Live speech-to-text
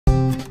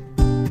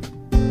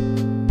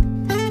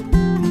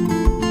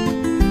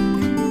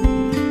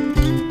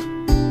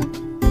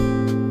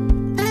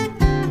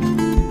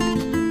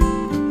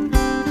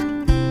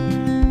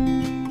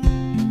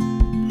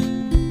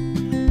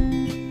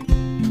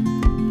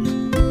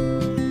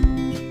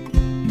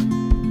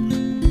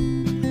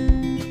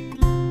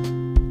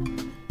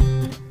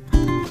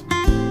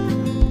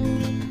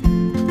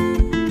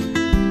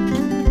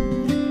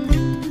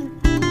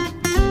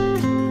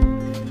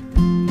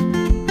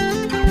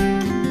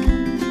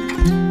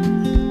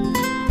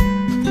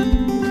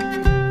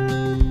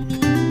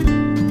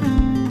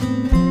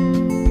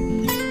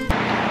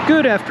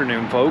Good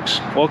afternoon, folks.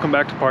 Welcome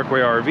back to Parkway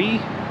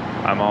RV.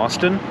 I'm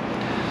Austin.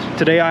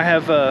 Today I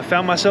have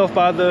found myself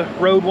by the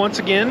road once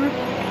again,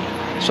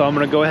 so I'm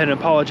going to go ahead and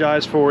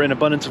apologize for an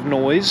abundance of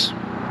noise.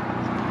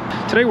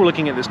 Today we're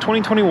looking at this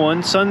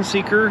 2021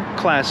 Sunseeker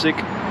Classic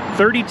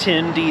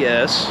 3010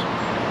 DS.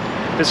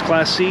 This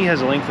Class C has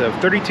a length of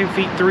 32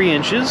 feet 3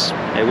 inches,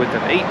 a width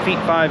of 8 feet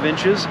 5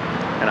 inches,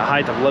 and a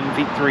height of 11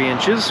 feet 3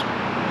 inches.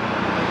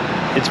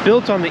 It's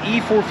built on the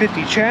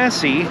E450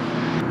 chassis,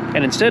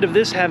 and instead of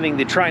this having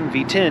the Triton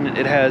V10,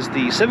 it has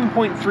the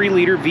 7.3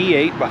 liter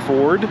V8 by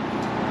Ford.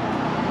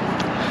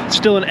 It's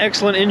still an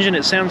excellent engine,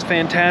 it sounds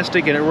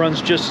fantastic, and it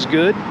runs just as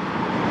good.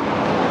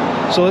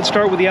 So let's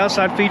start with the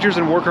outside features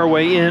and work our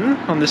way in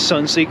on this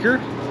Sunseeker.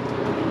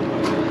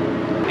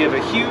 You have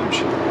a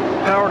huge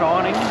powered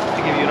awning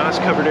to give you a nice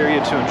covered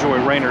area to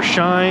enjoy rain or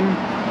shine.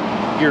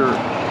 Your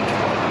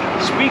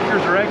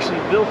speakers are actually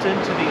built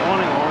into the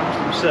awning arms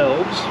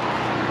themselves.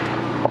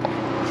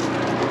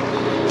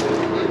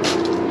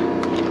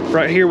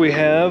 Right here we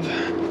have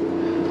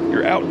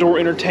your outdoor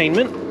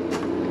entertainment.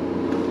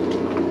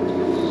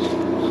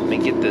 Let me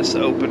get this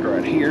opened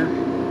right here.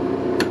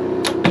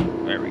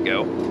 There we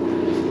go.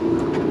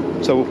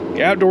 So,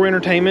 outdoor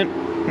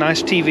entertainment,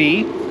 nice TV.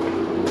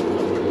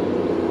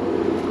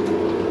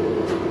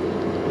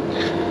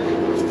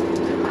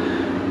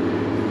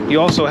 You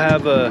also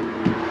have a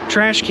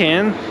trash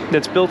can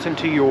that's built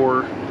into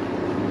your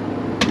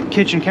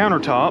kitchen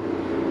countertop.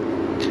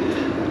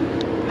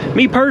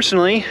 Me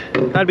personally,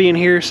 I'd be in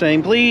here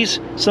saying, please,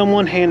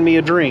 someone hand me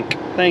a drink.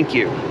 Thank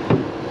you.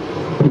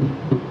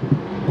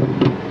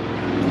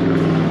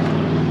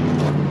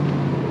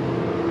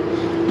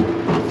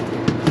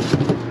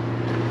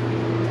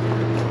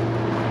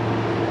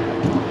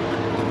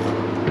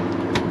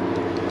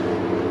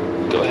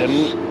 Go ahead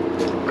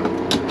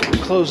and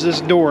close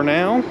this door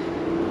now.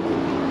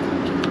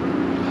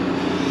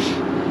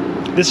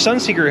 This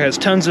Sunseeker has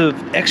tons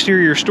of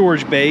exterior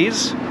storage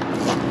bays.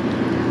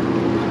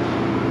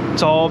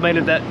 It's all made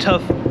of that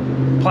tough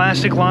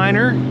plastic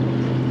liner.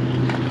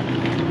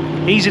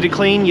 Easy to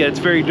clean, yet it's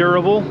very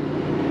durable.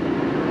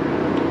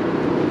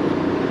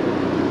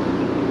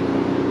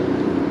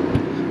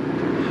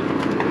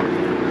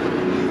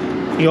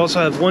 You also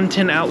have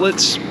 110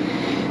 outlets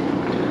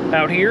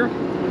out here.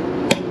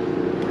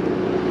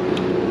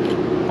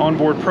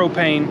 Onboard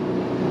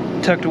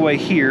propane tucked away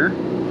here.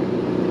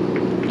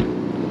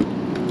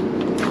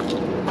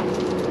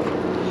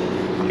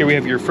 Here we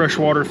have your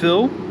freshwater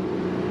fill.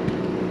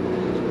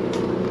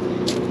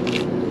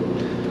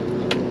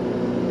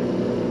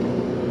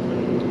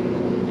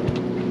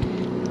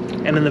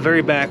 And in the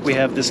very back we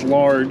have this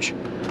large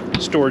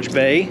storage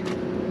bay.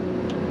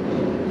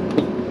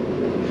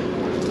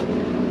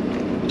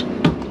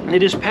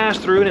 It is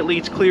passed through and it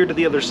leads clear to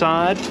the other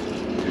side.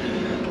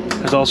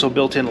 There's also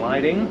built-in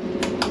lighting.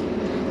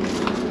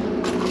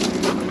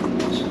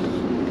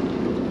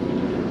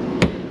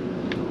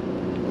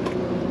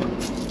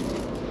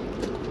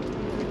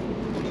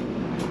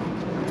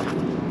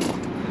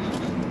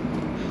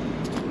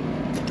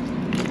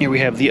 Here we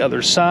have the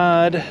other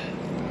side.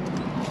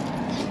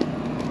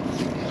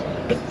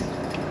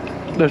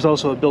 There's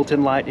also a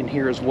built-in light in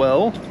here as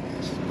well.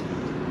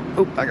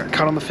 Oh, I got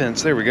caught on the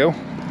fence. There we go.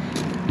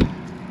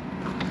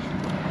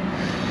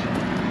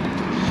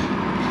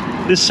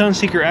 This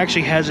Sunseeker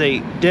actually has a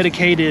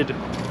dedicated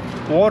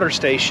water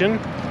station.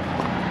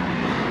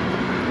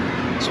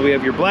 So we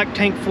have your black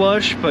tank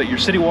flush, but your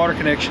city water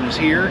connection is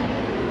here.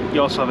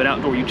 You also have an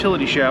outdoor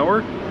utility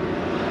shower,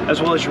 as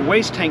well as your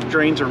waste tank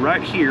drains are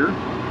right here.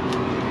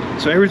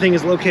 So everything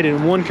is located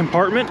in one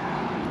compartment.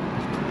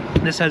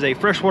 This has a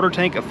freshwater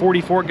tank of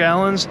 44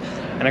 gallons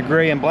and a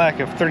gray and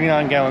black of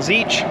 39 gallons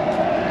each.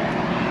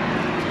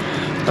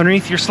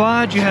 Underneath your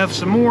slide, you have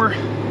some more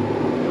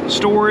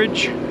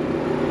storage.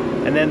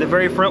 And then the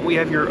very front, we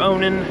have your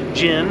Onan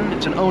gin.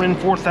 It's an Onan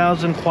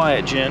 4000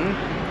 quiet gin.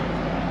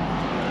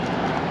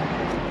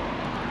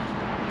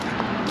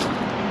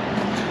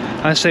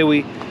 I say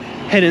we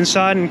head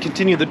inside and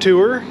continue the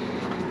tour.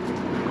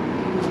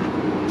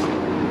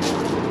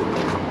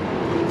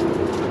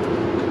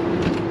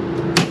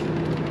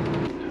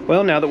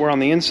 Well, now that we're on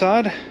the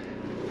inside,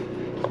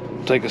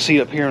 take a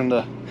seat up here in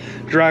the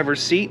driver's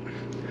seat.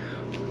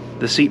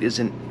 The seat is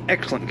in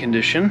excellent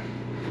condition.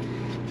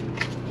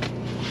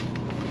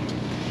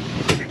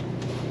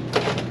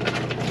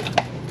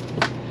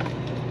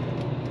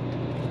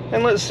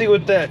 And let's see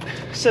what that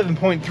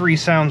 7.3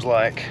 sounds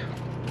like.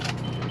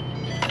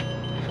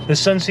 The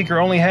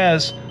Sunseeker only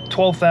has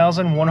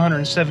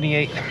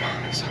 12,178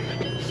 miles.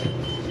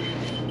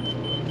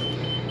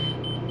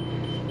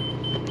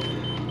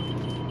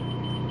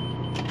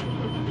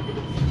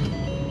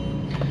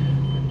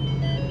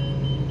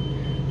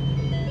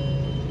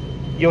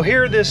 You'll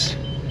hear this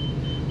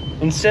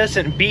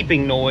incessant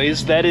beeping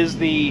noise. That is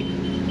the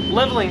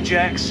leveling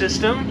jack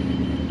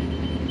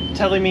system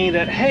telling me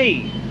that,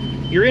 hey,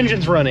 your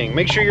engine's running,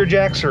 make sure your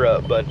jacks are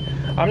up. But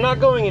I'm not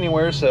going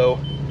anywhere, so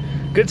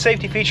good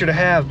safety feature to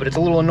have, but it's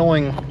a little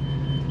annoying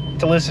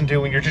to listen to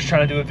when you're just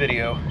trying to do a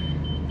video.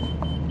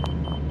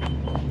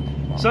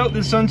 So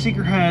this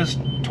Sunseeker has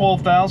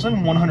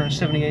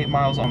 12,178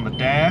 miles on the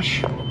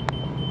dash.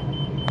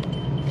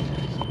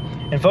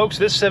 And folks,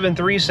 this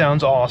 7.3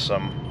 sounds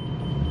awesome.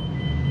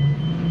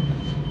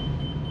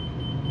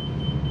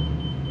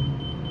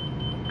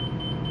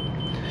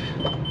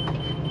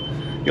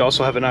 You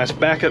also have a nice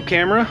backup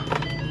camera.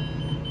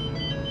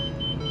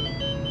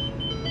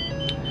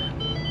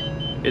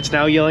 It's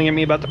now yelling at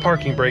me about the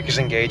parking brake is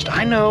engaged.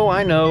 I know.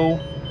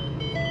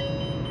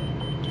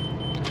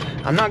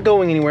 I'm not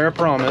going anywhere, I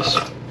promise.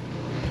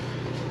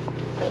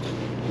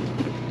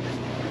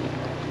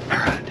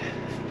 Alright.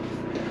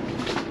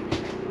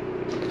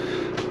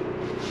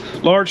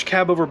 Large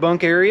cab over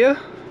bunk area.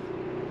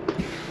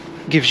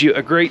 Gives you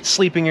a great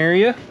sleeping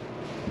area.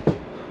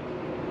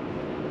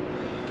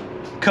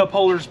 Cup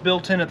holders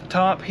built in at the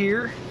top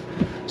here,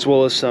 as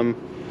well as some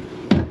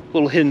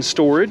little hidden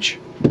storage.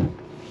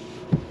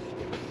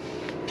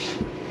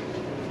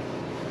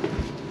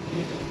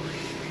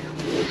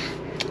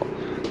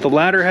 The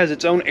ladder has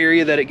its own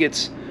area that it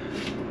gets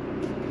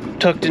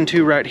tucked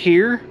into right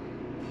here,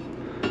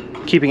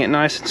 keeping it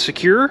nice and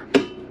secure.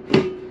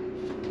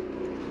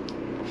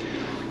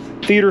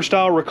 Theater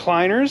style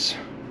recliners.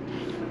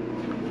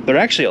 They're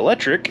actually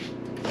electric.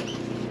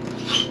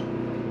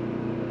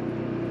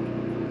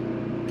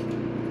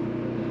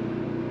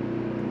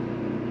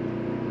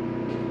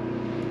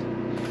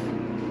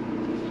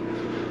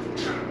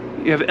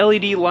 You have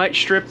LED light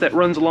strip that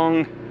runs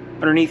along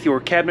underneath your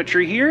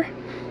cabinetry here.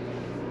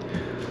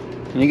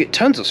 And you get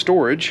tons of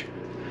storage.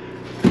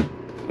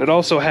 It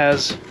also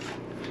has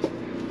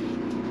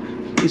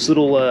these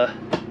little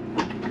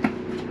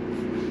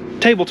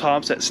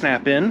tabletops that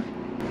snap in.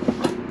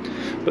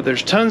 But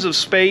there's tons of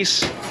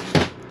space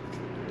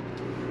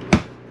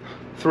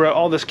throughout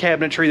all this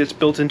cabinetry that's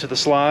built into the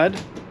slide.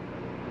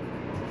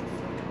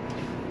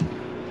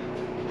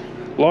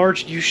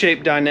 Large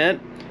U-shaped dinette.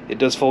 It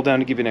does fold down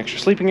to give you an extra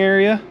sleeping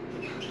area.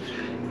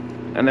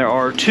 And there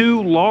are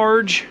two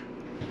large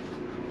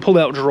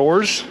pull-out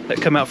drawers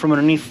that come out from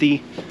underneath the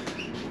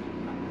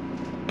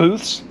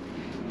booths.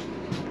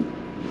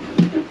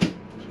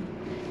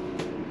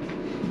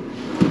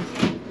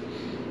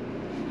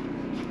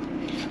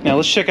 Now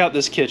let's check out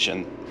this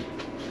kitchen.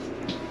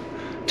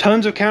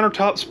 Tons of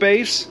countertop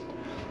space.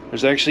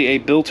 There's actually a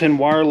built-in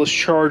wireless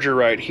charger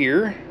right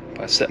here. If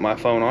I set my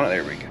phone on it,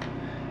 there we go.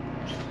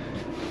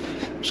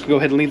 Just go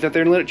ahead and leave that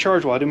there and let it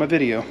charge while I do my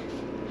video.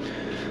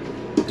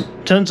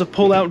 Tons of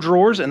pull-out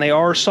drawers, and they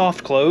are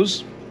soft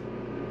close.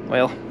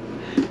 Well,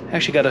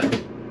 actually got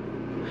to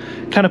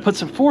kind of put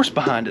some force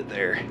behind it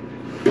there.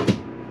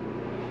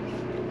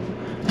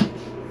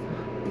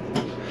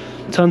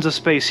 Tons of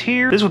space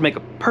here. This would make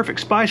a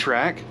perfect spice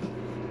rack.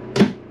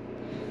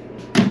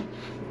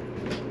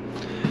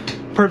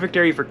 Perfect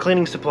area for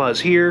cleaning supplies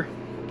here.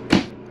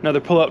 Another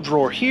pull-out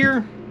drawer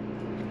here,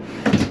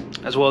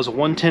 as well as a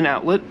 110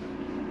 outlet.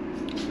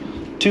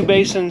 2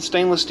 basin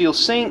stainless steel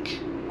sink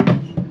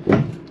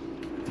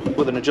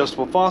with an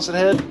adjustable faucet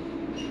head.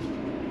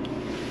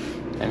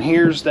 And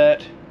here's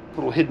that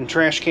little hidden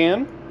trash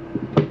can.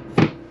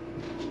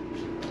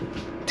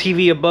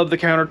 TV above the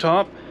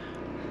countertop.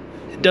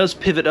 It does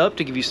pivot up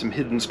to give you some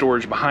hidden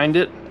storage behind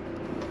it.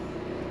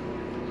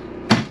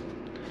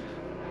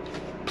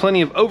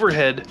 Plenty of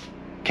overhead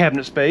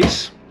cabinet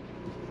space.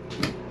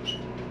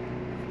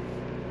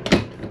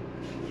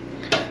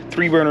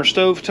 3-burner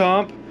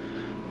stovetop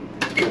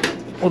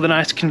with a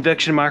nice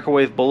convection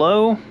microwave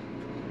below.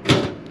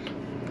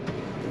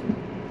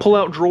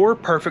 Pull-out drawer,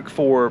 perfect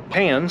for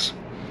pans.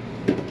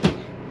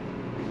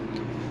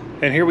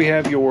 And here we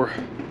have your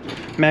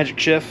Magic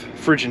Chef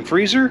fridge and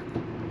freezer.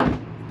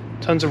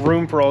 Tons of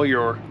room for all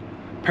your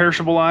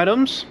perishable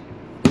items.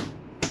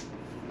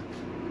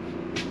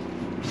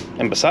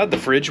 And beside the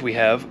fridge we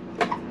have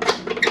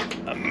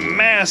a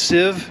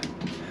massive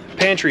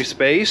pantry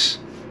space.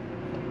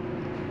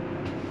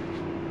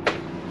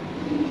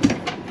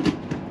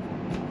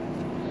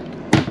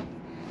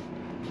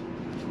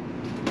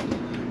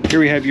 Here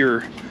we have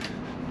your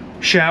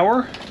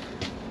shower.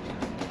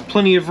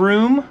 Plenty of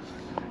room.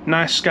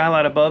 Nice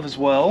skylight above as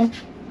well.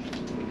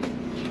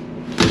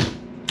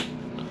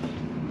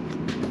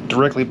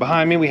 Directly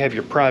behind me we have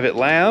your private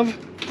lav.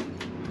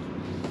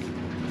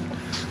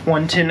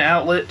 110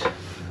 outlet,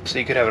 so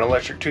you could have an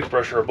electric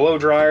toothbrush or a blow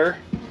dryer.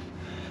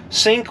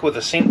 Sink with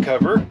a sink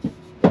cover.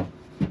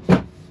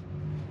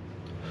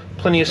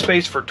 Plenty of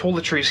space for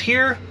toiletries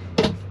here.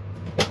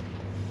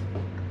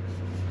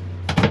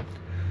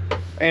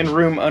 And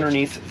room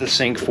underneath the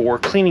sink for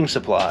cleaning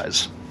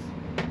supplies.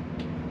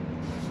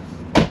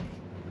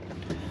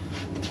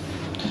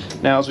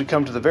 Now as we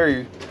come to the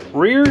very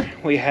rear,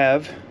 we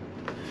have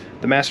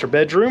the master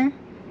bedroom.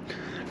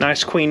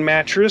 Nice queen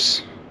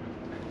mattress.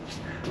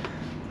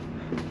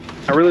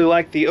 I really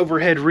like the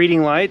overhead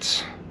reading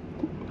lights.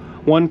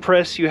 One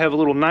press you have a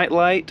little night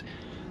light.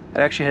 It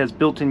actually has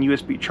built-in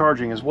USB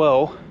charging as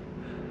well.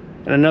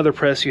 And another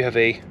press you have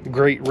a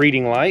great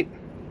reading light.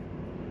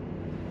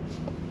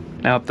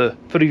 Now at the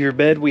foot of your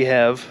bed we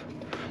have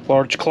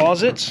large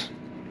closets.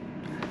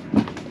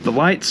 The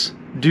lights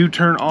do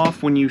turn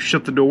off when you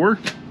shut the door.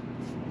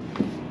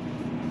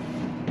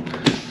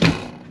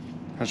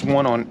 There's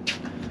one on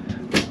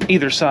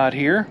either side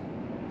here.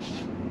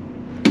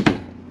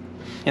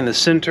 In the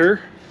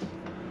center,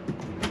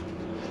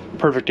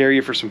 perfect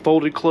area for some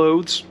folded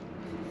clothes.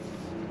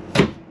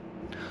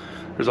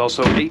 There's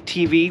also a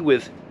TV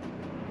with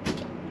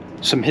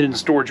some hidden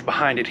storage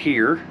behind it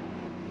here.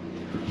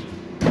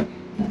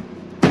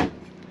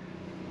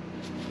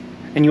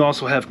 And you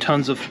also have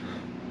tons of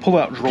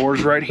pull-out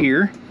drawers right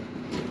here.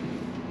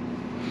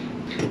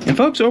 And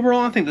folks,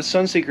 overall I think the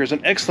Sunseeker is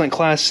an excellent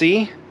Class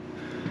C.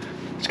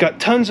 It's got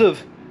tons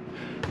of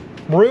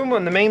room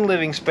on the main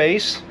living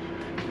space.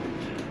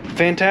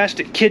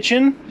 Fantastic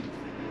kitchen.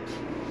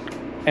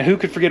 And who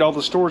could forget all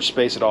the storage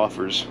space it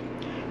offers?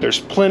 There's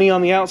plenty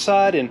on the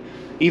outside and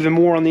even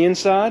more on the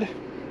inside.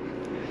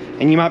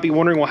 And you might be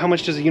wondering, well, how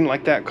much does a unit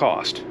like that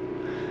cost?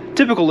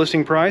 Typical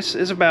listing price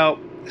is about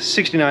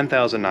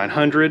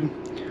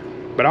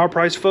 $69,900, but our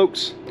price,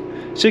 folks,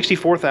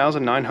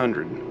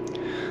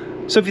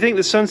 $64,900. So if you think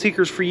the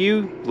Sunseeker's for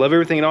you, love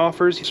everything it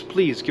offers,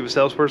 please give a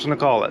salesperson a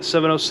call at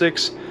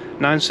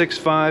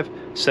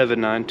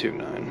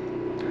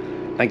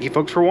 706-965-7929. Thank you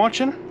folks for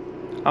watching.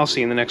 I'll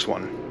see you in the next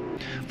one.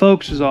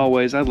 Folks, as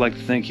always, I'd like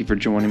to thank you for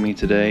joining me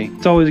today.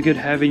 It's always good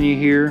having you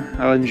here.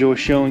 I enjoy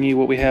showing you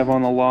what we have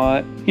on the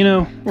lot. You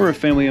know, we're a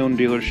family-owned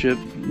dealership,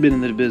 been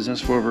in the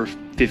business for over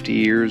 50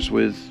 years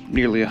with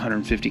nearly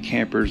 150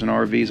 campers and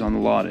RVs on the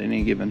lot at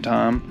any given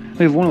time.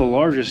 We have one of the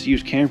largest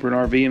used camper and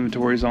RV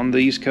inventories on the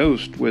East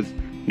Coast, with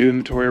new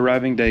inventory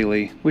arriving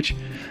daily, which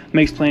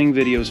makes planning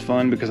videos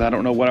fun because I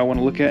don't know what I want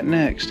to look at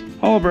next.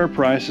 All of our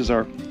prices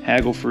are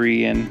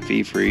haggle-free and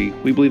fee-free.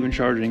 We believe in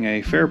charging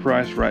a fair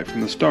price right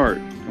from the start,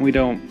 and we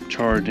don't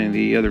charge any of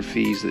the other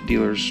fees that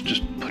dealers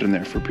just put in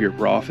there for pure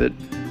profit.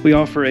 We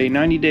offer a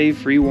 90-day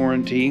free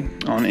warranty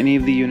on any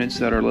of the units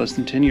that are less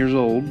than 10 years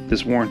old.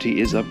 This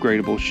warranty is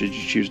upgradable should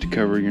you choose to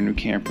cover your new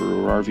camper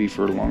or RV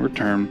for a longer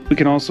term. We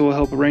can also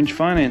help arrange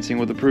financing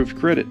with approved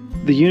credit.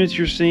 The units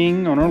you're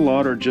seeing on our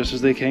lot are just as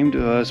they came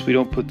to us. We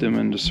don't put them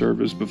into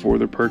service before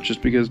they're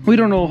purchased because we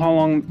don't know how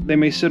long they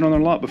may sit on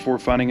their lot before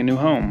finding a new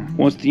home.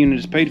 Once the unit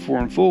is paid for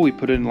in full, we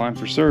put it in line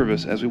for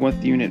service, as we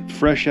want the unit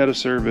fresh out of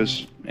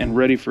service and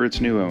ready for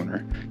its new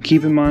owner.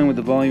 Keep in mind, with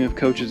the volume of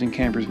coaches and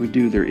campers we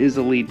do, there is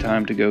a lead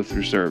time to go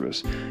through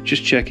service.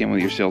 Just check in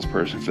with your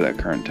salesperson for that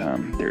current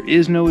time. There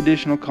is no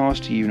additional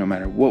cost to you no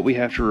matter what we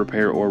have to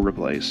repair or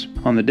replace.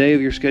 On the day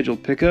of your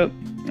scheduled pickup,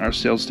 our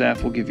sales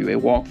staff will give you a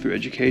walkthrough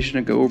education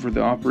to go over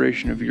the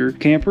operation of your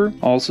camper.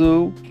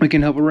 Also, we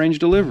can help arrange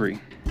delivery.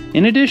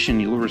 In addition,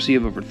 you'll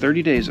receive over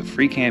 30 days of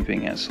free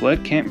camping at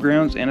select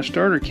campgrounds and a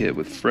starter kit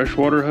with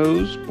freshwater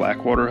hose,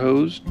 black water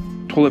hose,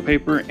 toilet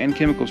paper, and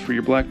chemicals for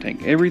your black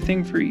tank.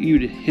 Everything for you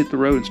to hit the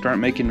road and start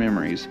making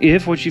memories.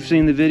 If what you've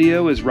seen in the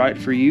video is right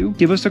for you,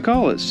 give us a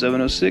call at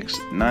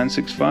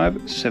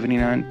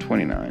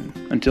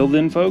 706-965-7929. Until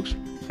then, folks,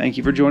 thank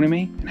you for joining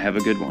me and have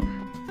a good one.